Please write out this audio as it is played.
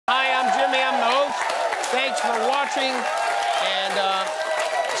Thanks for watching, and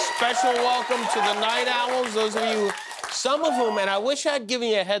special welcome to the Night Owls. Those of you, some of whom, and I wish I'd given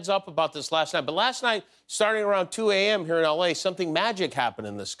you a heads up about this last night, but last night, starting around 2 a.m. here in L.A., something magic happened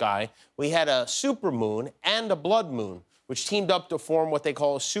in the sky. We had a supermoon and a blood moon, which teamed up to form what they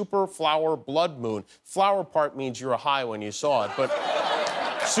call a super flower blood moon. Flower part means you're high when you saw it, but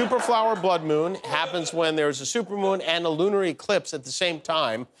super flower blood moon happens when there's a supermoon and a lunar eclipse at the same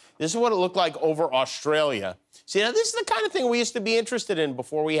time. This is what it looked like over Australia. See, now this is the kind of thing we used to be interested in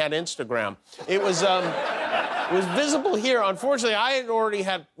before we had Instagram. It was visible here. Unfortunately, I had already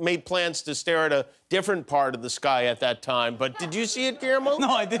made plans to stare at a different part of the sky at that time. But did you see it, Guillermo? No,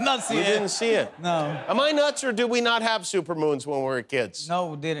 I did not see it. You didn't see it? No. Am I nuts, or did we not have supermoons when we were kids?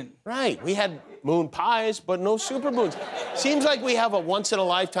 No, we didn't. Right. We had moon pies, but no supermoons. Seems like we have a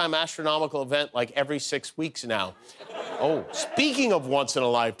once-in-a-lifetime astronomical event like every 6 weeks now. Oh, speaking of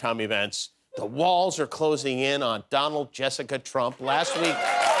once-in-a-lifetime events, the walls are closing in on Donald Jessica Trump. Last week,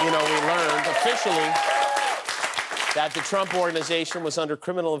 we learned officially that the Trump Organization was under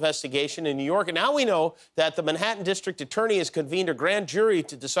criminal investigation in New York. And now we know that the Manhattan District Attorney has convened a grand jury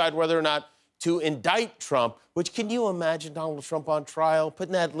to decide whether or not to indict Trump, which, can you imagine Donald Trump on trial,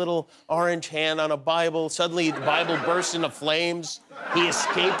 putting that little orange hand on a Bible? Suddenly the Bible bursts into flames. He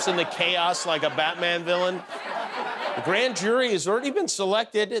escapes in the chaos like a Batman villain. The grand jury has already been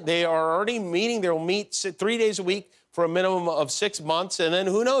selected. They are already meeting. They'll meet 3 days a week for a minimum of 6 months, and then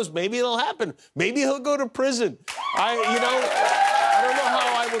who knows? Maybe it'll happen. Maybe he'll go to prison. I don't know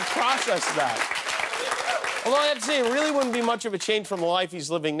how I would process that. Although I have to say, it really wouldn't be much of a change from the life he's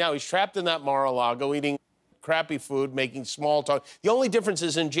living now. He's trapped in that Mar-a-Lago, eating crappy food, making small talk. The only difference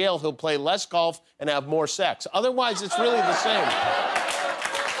is in jail, he'll play less golf and have more sex. Otherwise, it's really the same.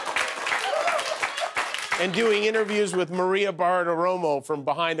 And doing interviews with Maria Bartiromo from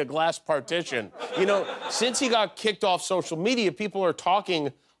behind a glass partition. Since he got kicked off social media, people are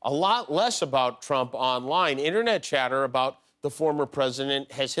talking a lot less about Trump online. Internet chatter about the former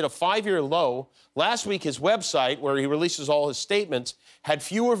president has hit a 5-year low. Last week, his website, where he releases all his statements, had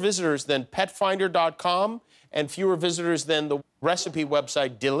fewer visitors than petfinder.com and fewer visitors than the recipe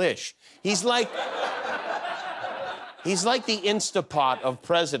website Delish. He's like the Instapot of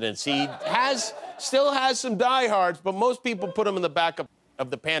presidents. He still has some diehards, but most people put him in the back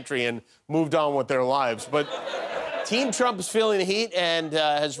of the pantry and moved on with their lives. But Team Trump is feeling the heat and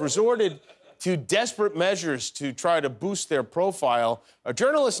has resorted to desperate measures to try to boost their profile. A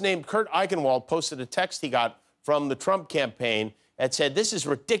journalist named Kurt Eichenwald posted a text he got from the Trump campaign that said, "This is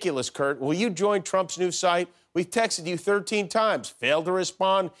ridiculous, Kurt. Will you join Trump's new site? We've texted you 13 times. Failed to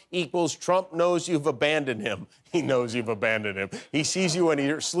respond equals Trump knows you've abandoned him." He knows you've abandoned him. He sees you when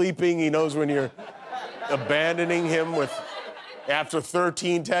you're sleeping. He knows when you're abandoning him after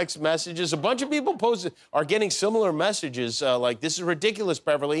 13 text messages. A bunch of people are getting similar messages like, "This is ridiculous,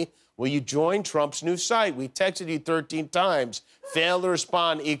 Beverly. Will you join Trump's new site? We texted you 13 times. Failed to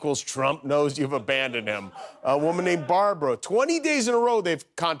respond equals Trump knows you've abandoned him." A woman named Barbara, 20 days in a row they've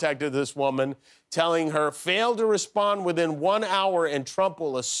contacted this woman, telling her, "Fail to respond within 1 hour and Trump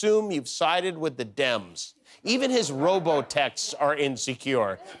will assume you've sided with the Dems." Even his robo-texts are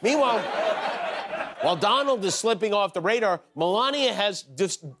insecure. Meanwhile, while Donald is slipping off the radar, Melania has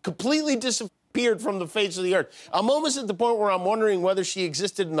completely disappeared from the face of the earth. I'm almost at the point where I'm wondering whether she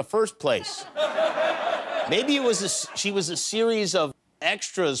existed in the first place. Maybe she was a series of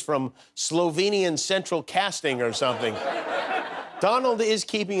extras from Slovenian Central Casting or something. Donald is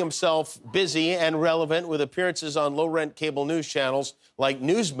keeping himself busy and relevant with appearances on low-rent cable news channels like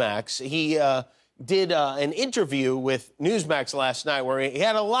Newsmax. He did an interview with Newsmax last night where he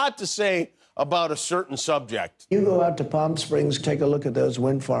had a lot to say about a certain subject. You go out to Palm Springs, take a look at those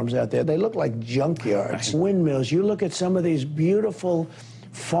wind farms out there. They look like junkyards. Right. Windmills. You look at some of these beautiful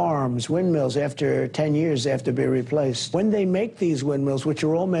farms, windmills, after 10 years, they have to be replaced. When they make these windmills, which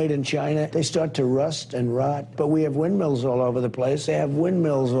are all made in China, they start to rust and rot. But we have windmills all over the place. They have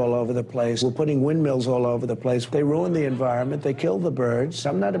windmills all over the place. We're putting windmills all over the place. They ruin the environment. They kill the birds.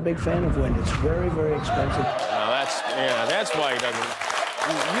 I'm not a big fan of wind. It's very, very expensive. That's why he doesn't.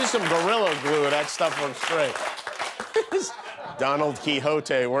 Use some Gorilla Glue, that stuff looks straight. Donald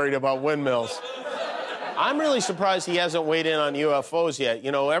Quixote worried about windmills. I'm really surprised he hasn't weighed in on UFOs yet.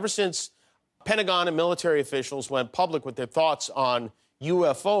 Ever since Pentagon and military officials went public with their thoughts on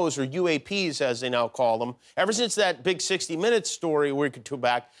UFOs, or UAPs as they now call them, ever since that big 60 Minutes story a week or two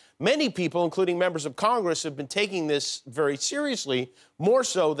back, many people, including members of Congress, have been taking this very seriously, more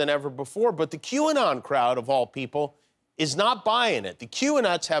so than ever before. But the QAnon crowd, of all people, is not buying it. The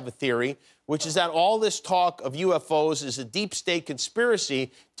QAnots have a theory, which is that all this talk of UFOs is a deep state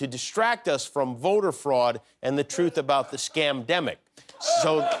conspiracy to distract us from voter fraud and the truth about the scamdemic.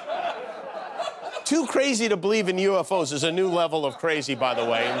 So, too crazy to believe in UFOs is a new level of crazy, by the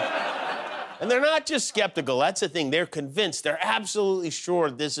way. And they're not just skeptical, that's the thing. They're convinced, they're absolutely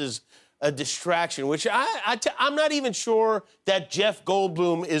sure this is a distraction, which I'm not even sure that Jeff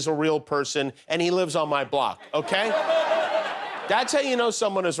Goldblum is a real person and he lives on my block, okay? That's how you know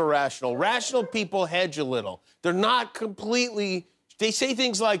someone is irrational. Rational people hedge a little. They're not completely, they say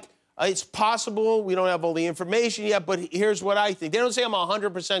things like, it's possible, we don't have all the information yet, but here's what I think. They don't say I'm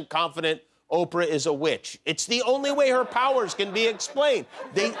 100% confident Oprah is a witch. It's the only way her powers can be explained.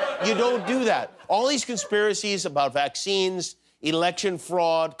 You don't do that. All these conspiracies about vaccines, election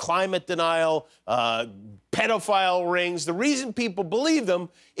fraud, climate denial, pedophile rings, the reason people believe them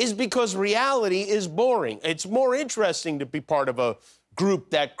is because reality is boring. It's more interesting to be part of a group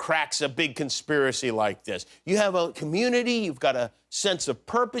that cracks a big conspiracy like this. You have a community, you've got a sense of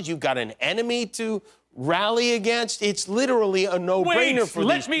purpose, you've got an enemy to rally against. It's literally a no-brainer for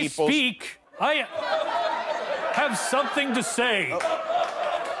these people. Let me speak. I have something to say.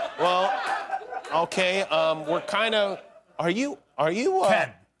 Well, okay, we're kind of... Are you...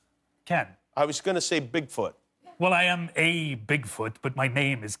 Ken. I was going to say Bigfoot. Well, I am a Bigfoot, but my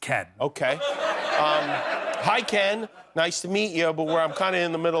name is Ken. Okay. Hi, Ken. Nice to meet you, but I'm kind of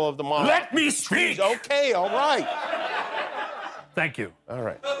in the middle of the monologue. Let me speak! Okay, all right. Thank you. All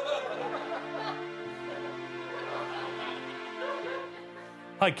right.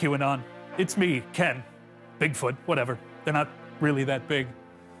 Hi, QAnon. It's me, Ken. Bigfoot, whatever. They're not really that big.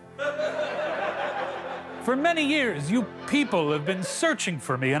 For many years, you people have been searching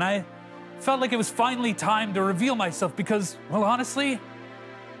for me, and I felt like it was finally time to reveal myself because, well, honestly,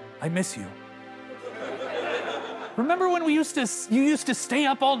 I miss you. Remember when you used to stay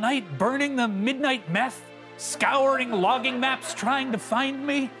up all night burning the midnight meth, scouring logging maps trying to find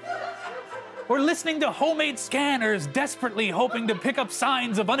me? Or listening to homemade scanners desperately hoping to pick up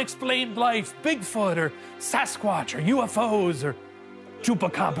signs of unexplained life, Bigfoot or Sasquatch or UFOs or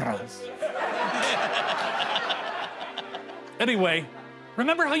chupacabras? Anyway,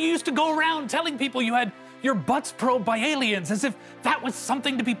 remember how you used to go around telling people you had your butts probed by aliens as if that was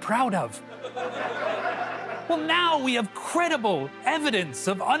something to be proud of? Well, now we have credible evidence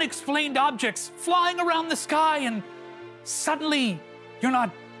of unexplained objects flying around the sky, and suddenly you're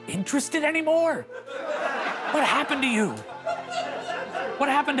not interested anymore? What happened to you? What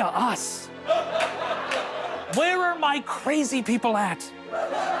happened to us? Where are my crazy people at?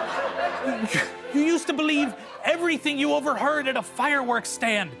 You used to believe everything you overheard at a fireworks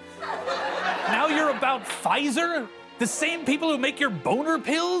stand. Now you're about Pfizer? The same people who make your boner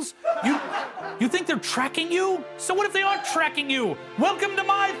pills? You think they're tracking you? So what if they aren't tracking you? Welcome to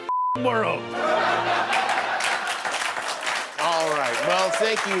my world. All right. Well,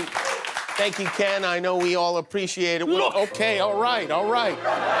 thank you. Thank you, Ken. I know we all appreciate it. Look. Okay, all right, all right.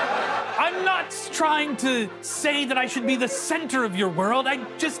 I'm not trying to say that I should be the center of your world.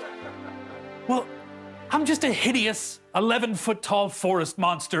 Well, I'm just a hideous 11-foot-tall forest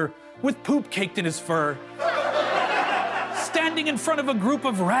monster with poop caked in his fur, standing in front of a group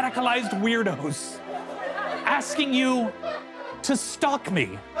of radicalized weirdos, asking you to stalk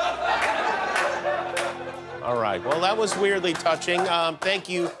me. All right. Well, that was weirdly touching. Thank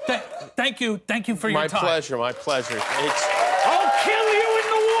you. Thank you for your time. My pleasure, my pleasure. I'll kill you in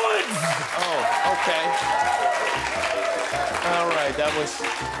the woods! Oh, okay. All right, that was...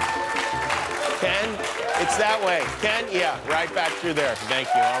 Ken, it's that way. Ken, yeah, right back through there. Thank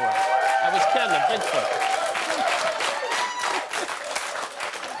you, all right. That was Ken, the Bigfoot.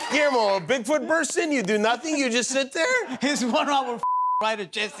 Guillermo, a Bigfoot bursts in, you do nothing, you just sit there? It's 1 hour ride to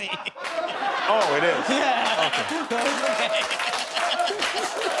Jesse. Oh, it is? Yeah. Okay.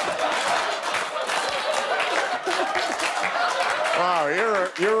 Wow,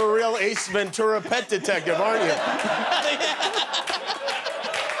 you're a real Ace Ventura pet detective, aren't you?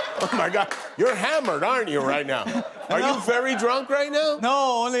 Oh, my God. You're hammered, aren't you, right now? Are you very drunk right now?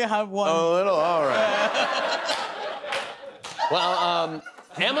 No, only have one. Oh, a little? All right. Well,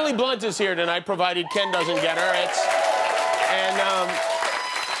 Emily Blunt is here tonight, provided Ken doesn't get her. And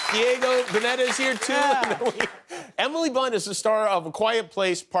Diego Boneta is here, too. Yeah. Emily Blunt is the star of A Quiet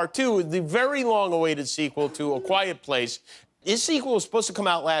Place Part 2, the very long-awaited sequel to A Quiet Place. This sequel was supposed to come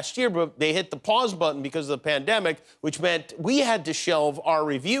out last year, but they hit the pause button because of the pandemic, which meant we had to shelve our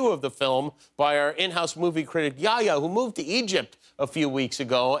review of the film by our in-house movie critic, Yehya, who moved to Egypt a few weeks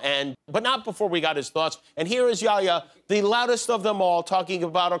ago, but not before we got his thoughts. And here is Yehya, the loudest of them all, talking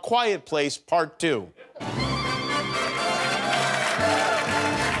about A Quiet Place Part 2.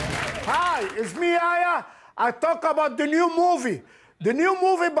 It's me, Yehya. I talk about the new movie. The new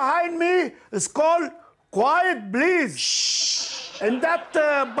movie behind me is called Quiet Please. Shh. And that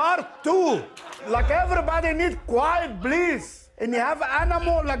part 2, like everybody need quiet please. And you have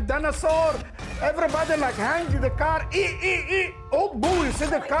animal like dinosaur. Everybody like hang the car. Oh, boo, you see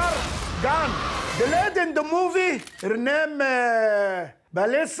the car gone. The lady in the movie, her name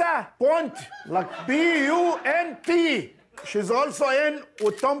Balissa Punt, like P-U-N-T. She's also in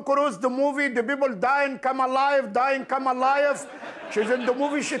with Tom Cruise, the movie, The People Dying, Come Alive, Dying, Come Alive. She's in the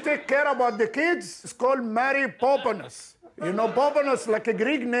movie, she take care about the kids. It's called Mary Poppins. You know, Poppins, like a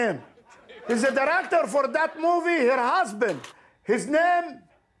Greek name. He's the director for that movie, her husband. His name,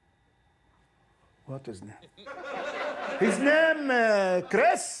 what is his name? His name,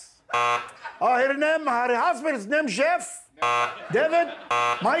 Chris. Oh, her husband's name, Jeff, David,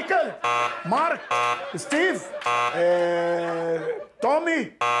 Michael, Mark, Steve,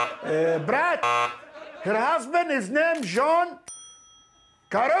 Tommy, Brad. Her husband is named John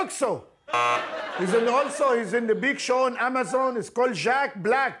Caruso. He's in the big show on Amazon. It's called Jack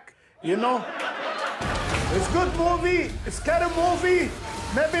Black, you know. It's good movie, it's scary movie.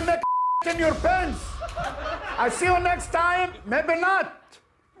 Maybe make in your pants. I see you next time, maybe not.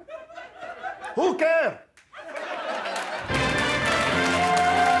 Who cares?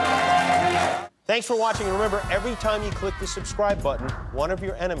 Thanks for watching, and remember, every time you click the subscribe button, one of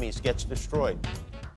your enemies gets destroyed.